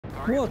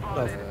What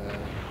the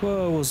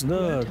what was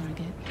that?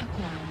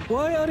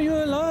 Why are you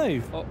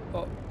alive? Oh.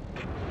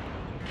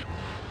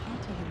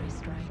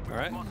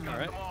 Alright,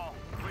 alright.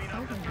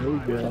 There we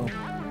go.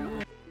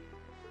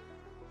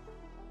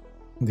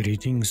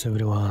 Greetings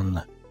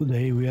everyone.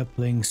 Today we are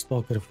playing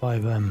Stalker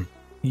 5M.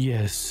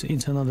 Yes,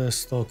 it's another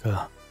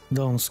Stalker.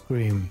 Don't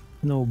scream.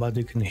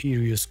 Nobody can hear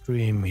you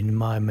scream in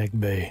my mech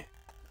bay.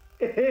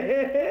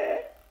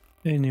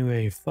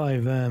 Anyway,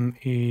 5M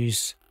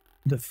is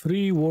the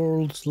Free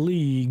World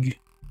League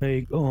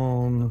take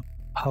on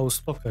how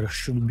Stalker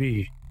should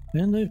be.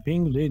 And I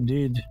think they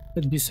did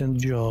a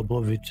decent job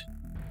of it.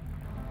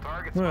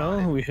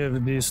 Well, we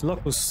have this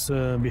Locus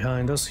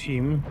behind us,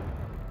 him.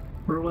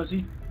 Where was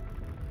he?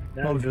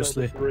 Now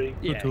Obviously,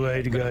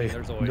 228 guy.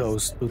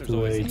 Those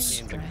 228s.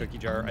 Cans and cookie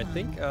jar. I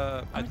think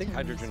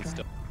hydrogen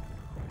still.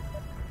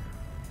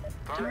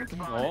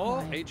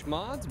 Oh, H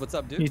mods, what's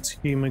up, dude? It's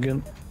him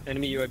again.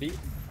 Enemy UAV.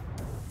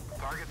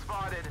 Target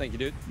spotted. Thank you,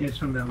 dude. He's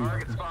from down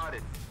Target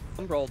spotted.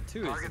 Umbrolled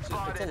too is it's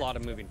a lot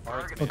of moving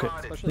parts. Okay,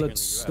 especially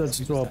let's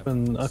drop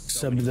and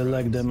accept the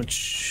leg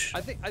damage.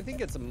 I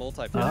think it's a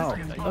multi-factor. Wow,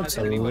 that's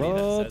a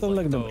lot of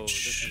leg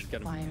damage.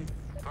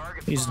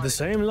 It's the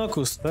same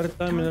Locus, third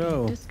time in a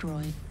row.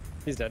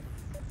 He's dead.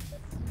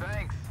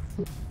 Thanks.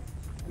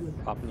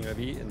 Popping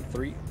UAV in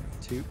 3,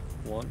 2,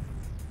 1.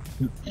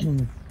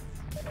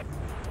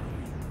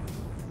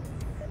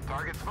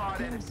 Target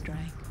spotted.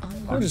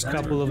 There's a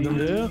couple of them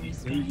there.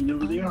 You know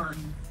where they are.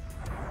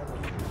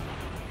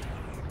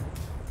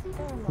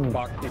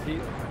 Box TP.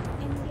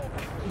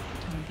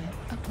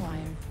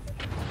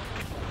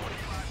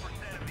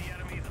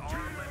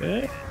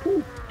 Okay.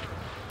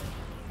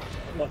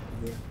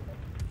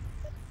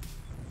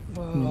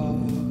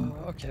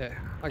 Okay.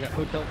 I got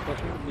hotel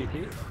pushing DT.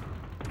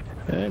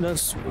 Okay,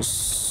 that's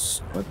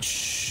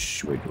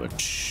watch. Wait,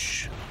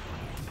 watch.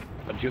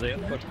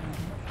 Juliet push.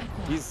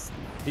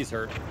 He's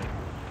hurt.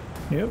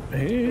 Yep,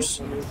 he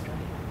is.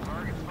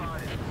 Target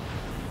spotted.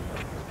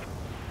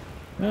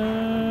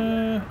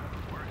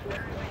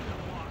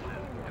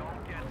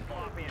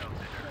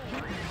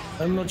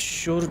 I'm not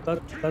sure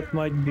that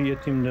might be a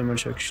team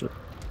damage actually.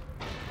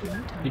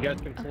 You guys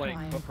can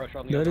flank. Put pressure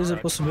on the There other is a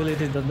side.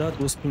 possibility that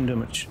was team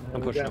damage.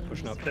 I'm pushing up,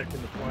 pushing up.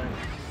 Checking the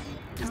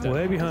flank.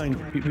 Way behind,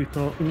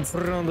 in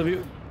front of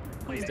you.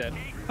 He's dead.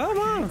 Come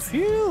on,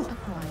 fuel!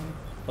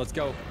 Let's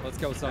go,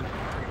 son.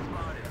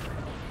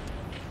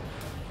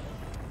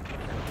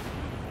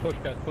 Push,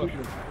 guys, push.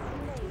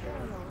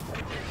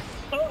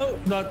 Oh,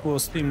 that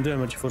was team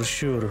damage for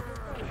sure.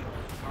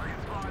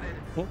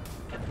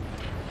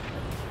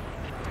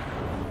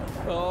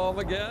 Oh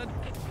my god.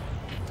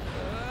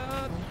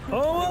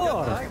 Oh my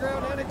lord! High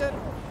ground, Anakin.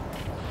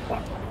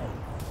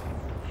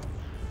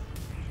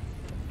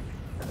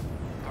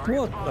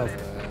 What the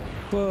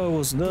what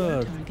was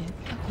that?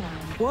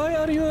 Why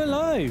are you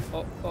alive?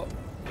 Oh.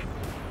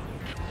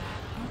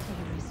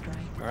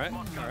 Alright.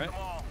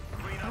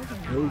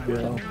 There we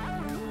go.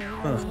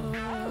 Huh.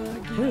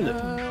 Really?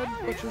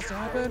 What just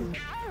happened?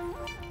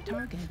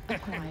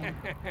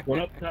 One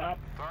up top.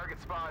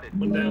 Target spotted.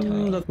 One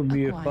down. That would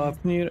be a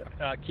Fafnir.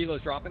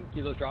 Kilo's dropping.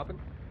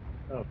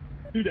 Oh,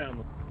 two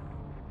down.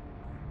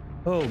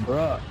 Oh,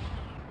 bruh.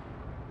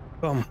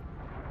 Come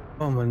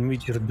and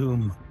meet your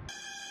doom.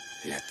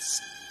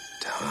 It's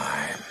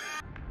time.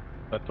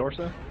 That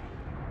torso?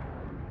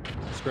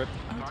 Script.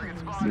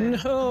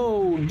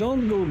 No,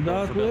 don't go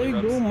that way,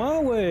 go my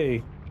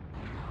way.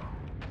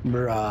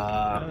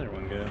 Bruh. Another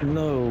one go.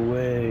 No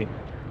way.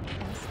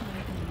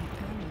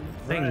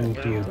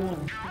 Thank you.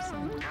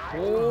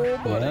 Oh,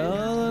 buddy.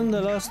 Well, and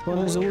the last one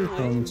is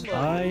Ultron.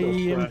 I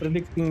am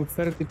predicting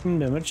 30 team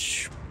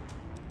damage.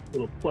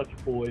 Little clutch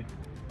boy.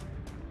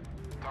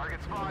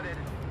 Target spotted.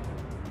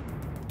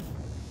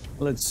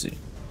 Let's see.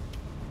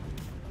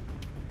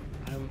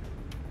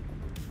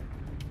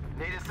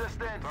 Need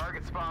assistance.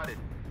 Target spotted.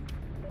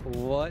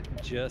 What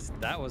just...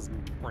 That was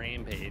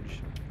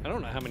rampage. I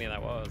don't know how many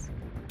that was.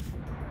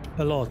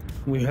 A lot.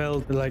 We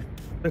held like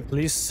at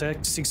least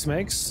 6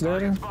 mechs there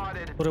Target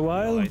spotted. for a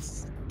while.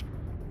 Nice.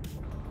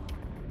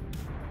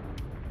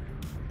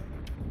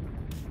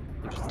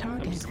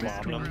 I'm just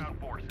lobbing them. Ground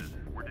forces.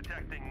 We're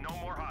detecting no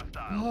more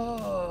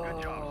hostiles.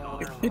 Good job,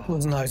 soldier. It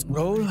was nice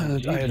goal,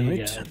 I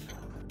admit.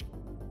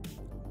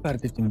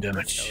 30 team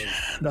damage.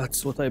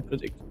 That's what I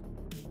predict.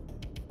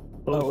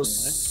 That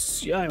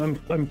was... Yeah, I'm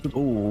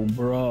oh,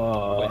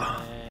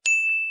 bruh.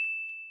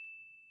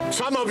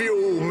 Some of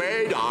you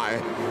may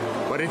die,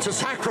 but it's a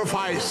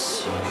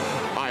sacrifice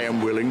I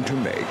am willing to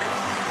make.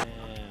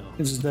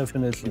 It's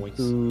definitely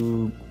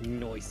too...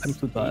 Nice. I'm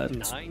too tired.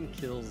 9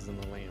 kills in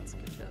the Lance.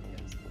 Good job,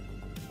 guys.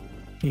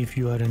 If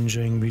you are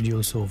enjoying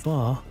video so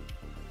far,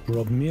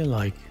 drop me a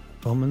like,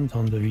 comment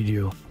on the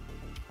video,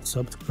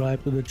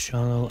 subscribe to the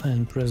channel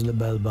and press the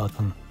bell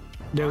button.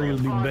 They will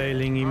be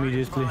bailing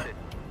immediately.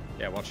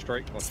 Yeah, watch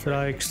strike.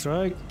 Strike. It's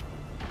out.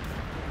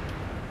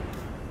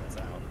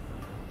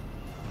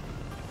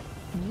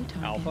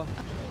 Alpha.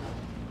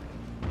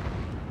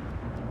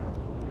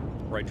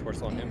 Right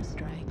torso on him.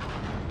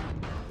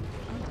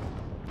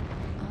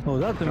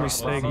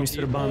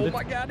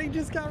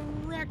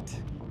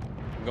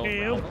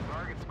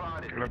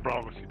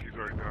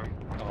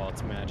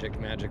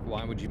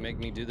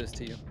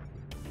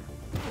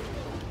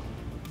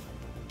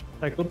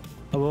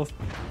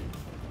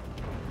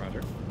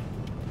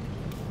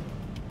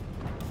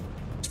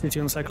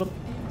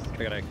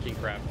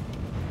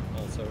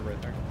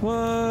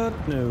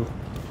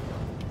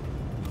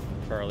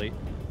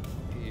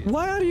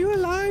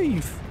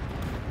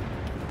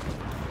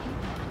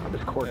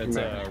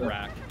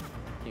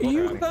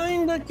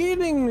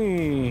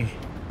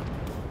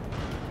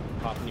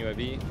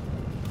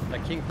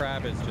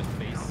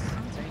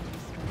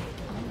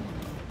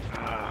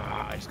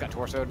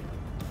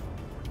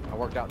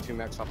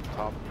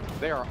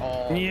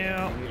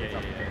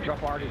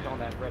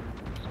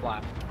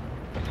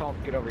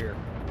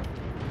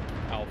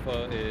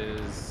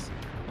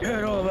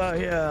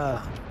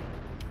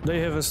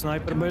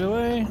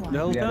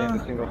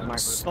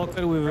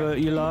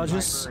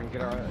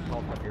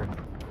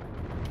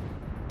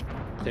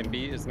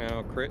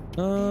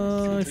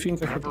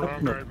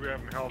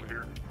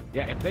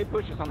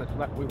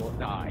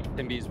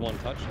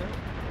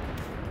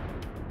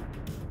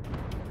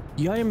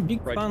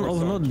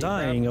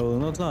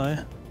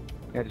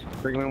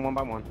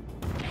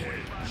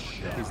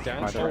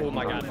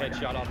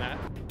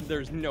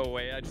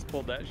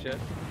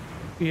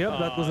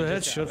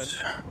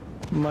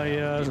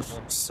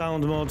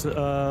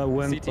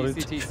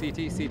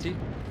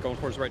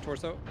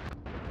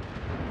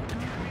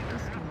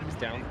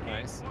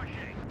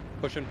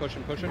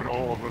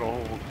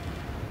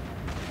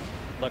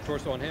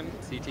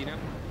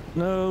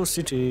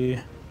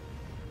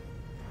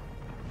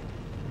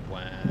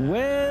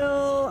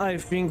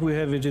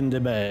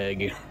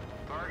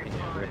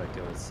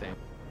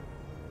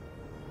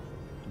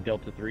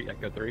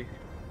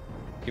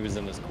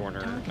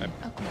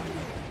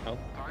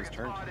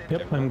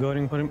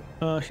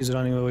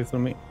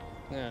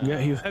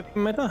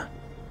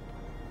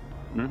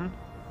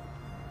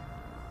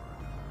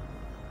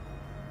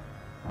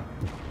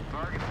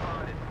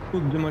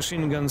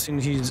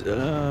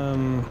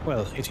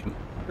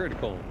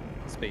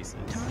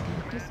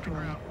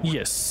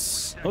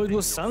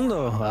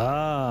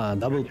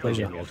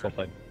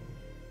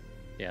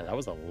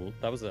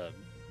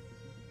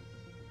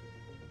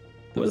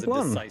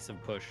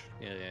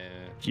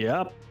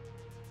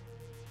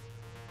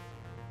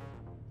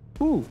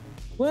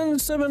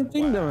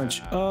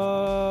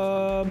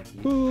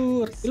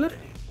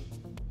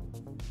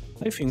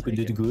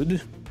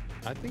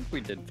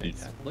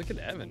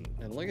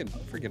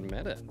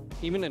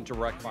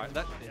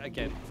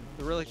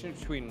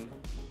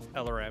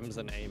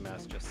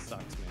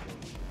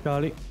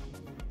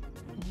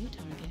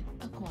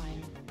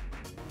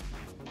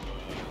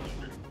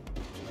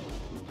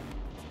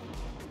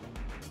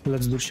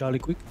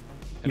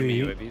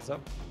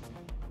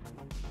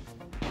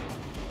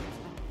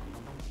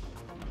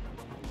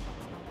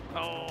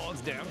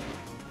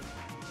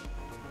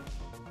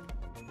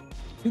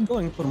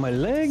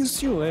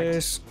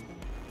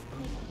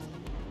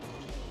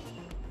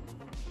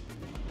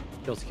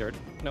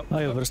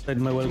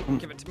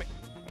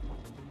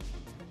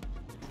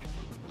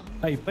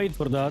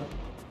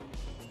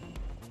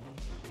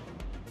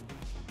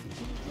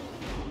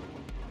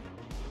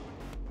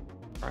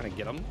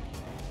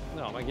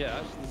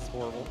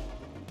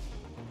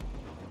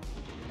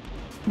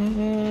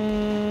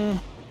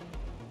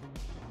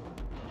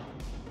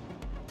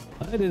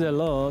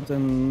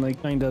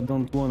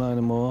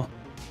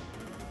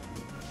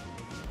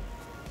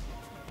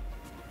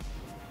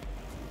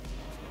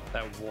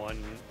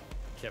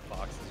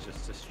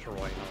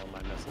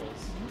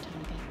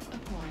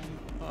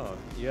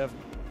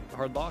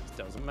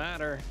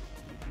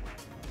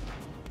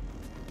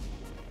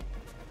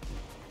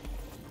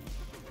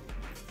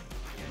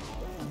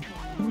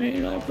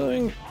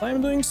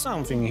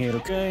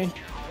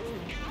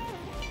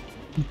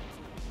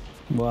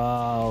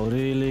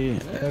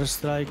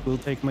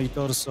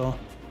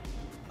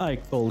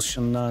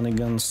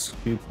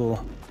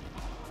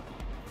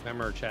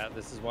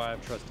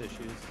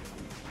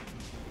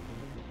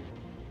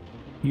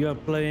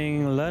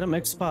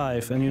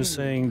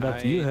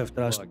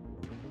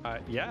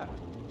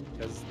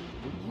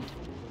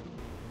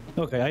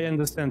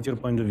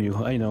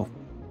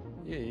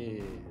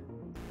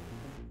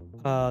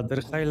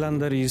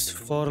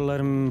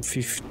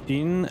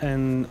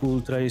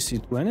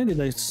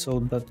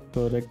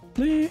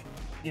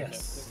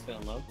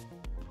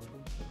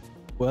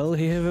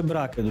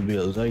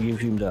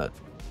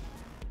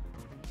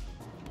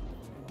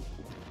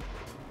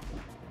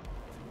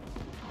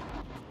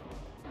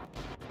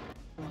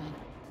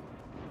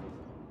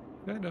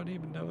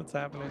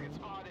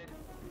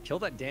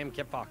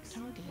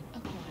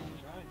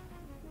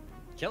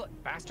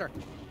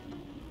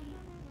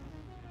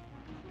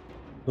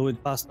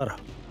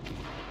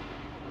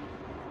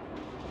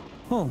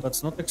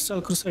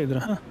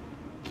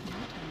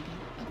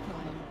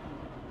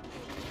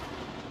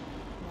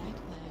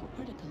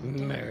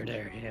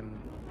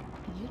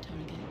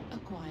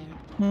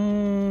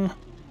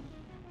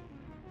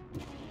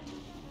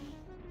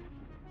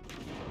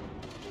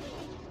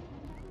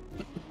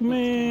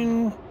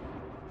 Man,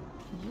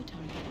 New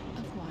target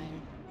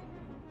acquired.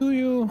 do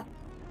you Dude,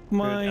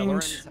 mind?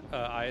 LRMs,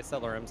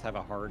 ISLRMs have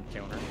a hard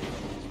counter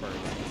as far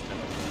as instead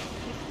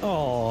of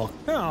Oh,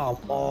 come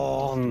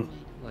on. Destroyed.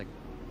 like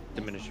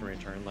diminishing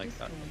return like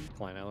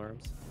client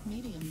LRMs.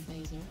 Medium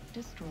phaser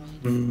destroyed.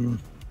 Hmm.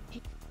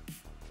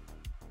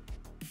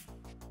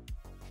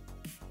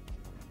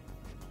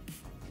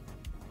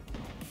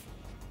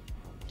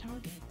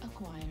 Target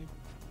acquired.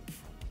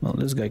 Well,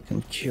 this guy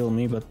can kill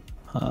me, but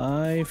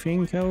I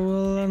think I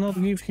will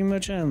not give him a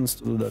chance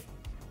to do that.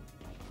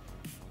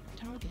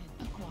 Target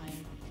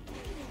acquired.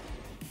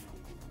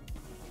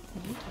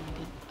 New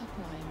target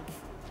acquired.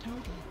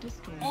 Target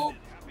destroyed. Oh!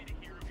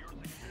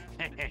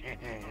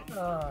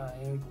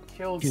 You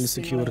killed Kill Ceiling.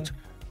 secured.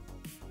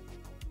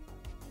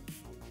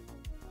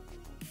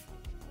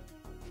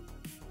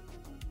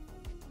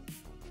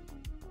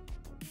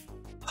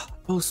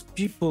 Those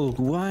people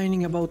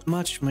whining about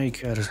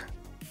matchmaker.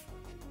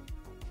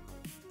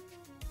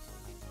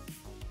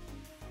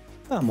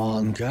 Come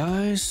on,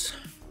 guys.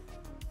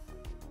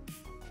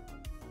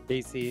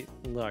 Casey,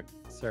 look,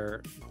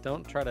 sir,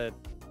 don't try to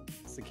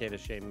cicada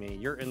shame me.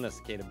 You're in the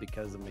cicada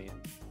because of me.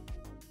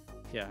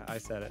 Yeah, I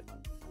said it.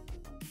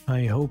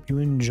 I hope you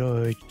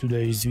enjoyed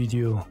today's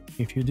video.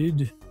 If you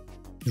did,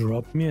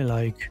 drop me a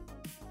like,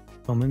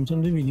 comment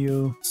on the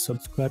video,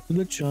 subscribe to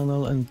the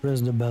channel and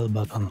press the bell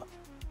button.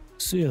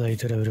 See you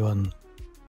later, everyone.